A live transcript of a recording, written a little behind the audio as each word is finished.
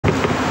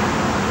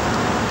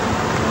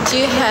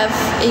do have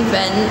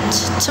event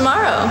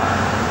tomorrow.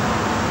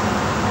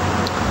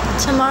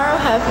 Tomorrow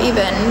have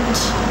event.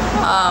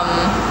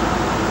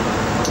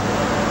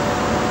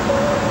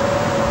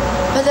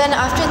 But then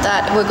after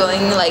that, we're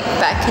going like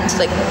back into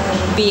like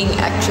being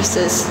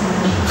actresses.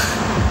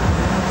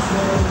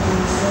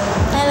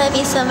 I love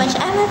you so much.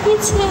 I love you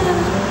too.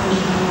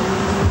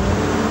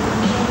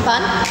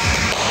 Fun?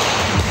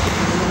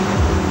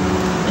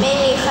 ไม่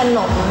มีขน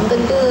ม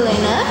ดื้อๆเลย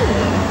นะ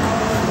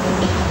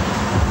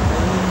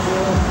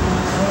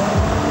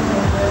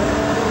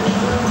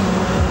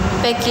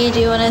Becky, do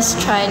you want us to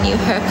try a new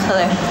hair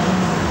color?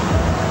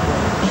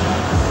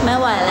 ไม่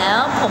ไหวแล้ว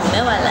ผมไ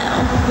ม่ไหวแล้ว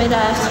ไม่ไ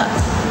ด้ค่ะ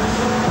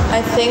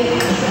I think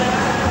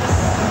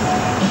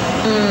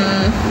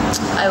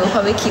I will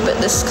probably keep it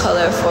this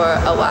color for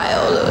a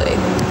while เลย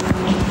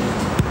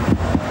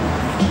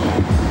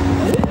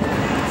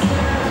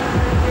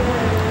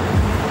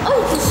Oh,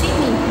 you can see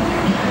me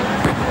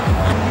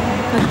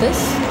like this?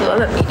 หรือว่า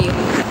แบบนี้ดี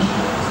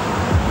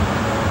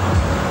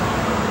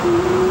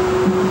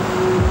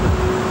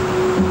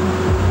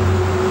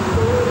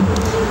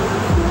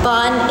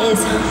Bon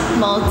is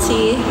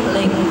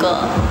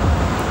multilingual.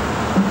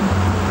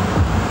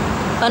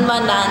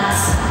 Bon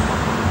dance.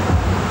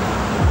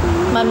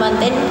 Bon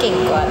เต้นเก่ง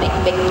กว่าเบ็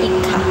กอีก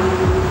ค่ะ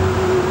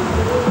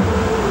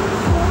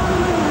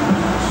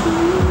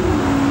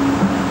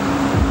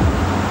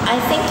I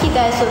think you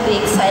guys will be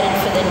excited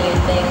for the new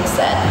things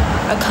that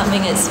are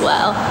coming as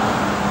well.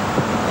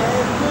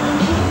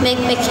 เบ็ก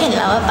เห็นแ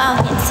ล้วว่าเปล่า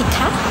เห็นสิค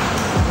ะ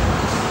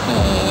เ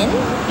ห็น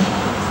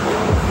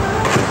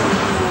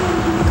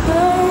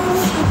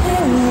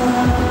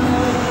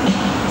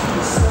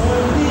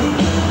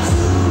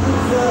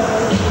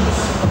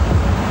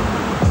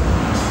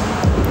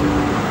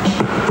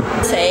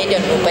เ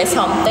ดี๋ยวหนูไป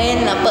ซ้อมเต้น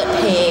แล้วเปิดเ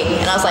พลง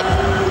and I was like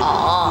อ๋อ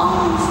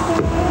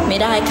ไม่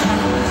ได้ค่ะ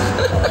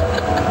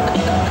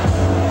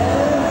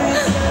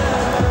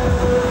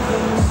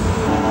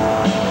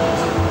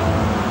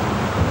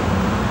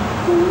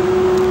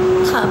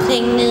ขอเพล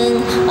งหนึ่ง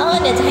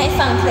เดี๋ยวจะให้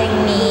ฟังเพลง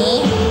นี้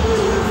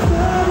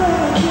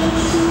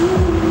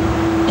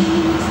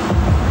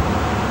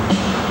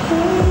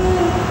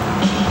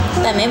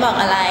แต่ไม่บอก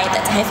อะไรแต่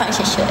จะให้ฟังเ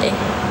ฉยๆ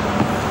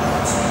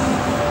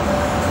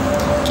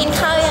กิน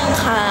ข้าวยัง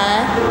คะ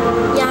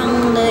ยัง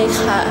เลย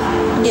ค่ะ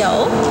เดี๋ยว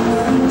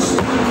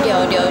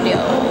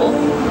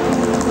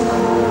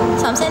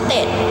ซ้อมเส้นเ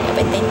ต้นเดี๋ยวไ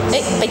ปเต้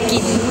นไปกิ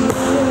น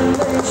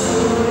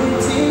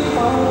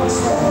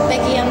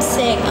Becky I'm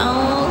sick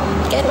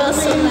get well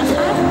soon นะค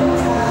ะ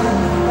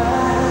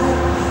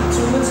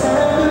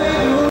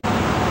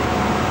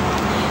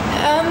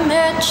I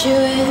met you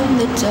in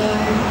the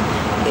dark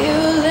you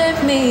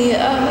lift me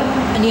up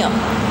อันนี้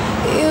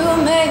you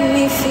make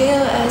me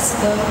feel as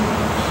though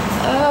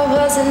I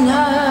was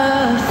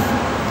enough.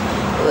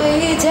 We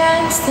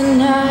danced the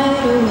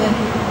night away.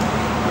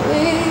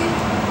 We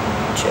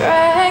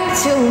drank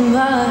too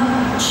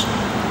much.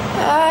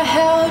 I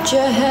held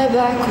your hair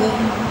back when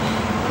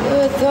you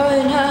were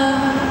throwing up.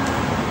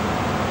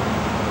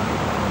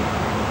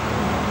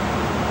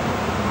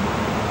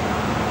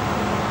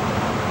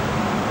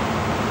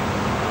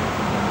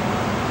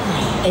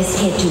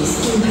 SK2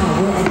 Skin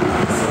Power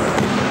Advance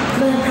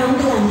มาพร้อม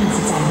พลังมหัศ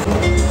จรร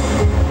ย์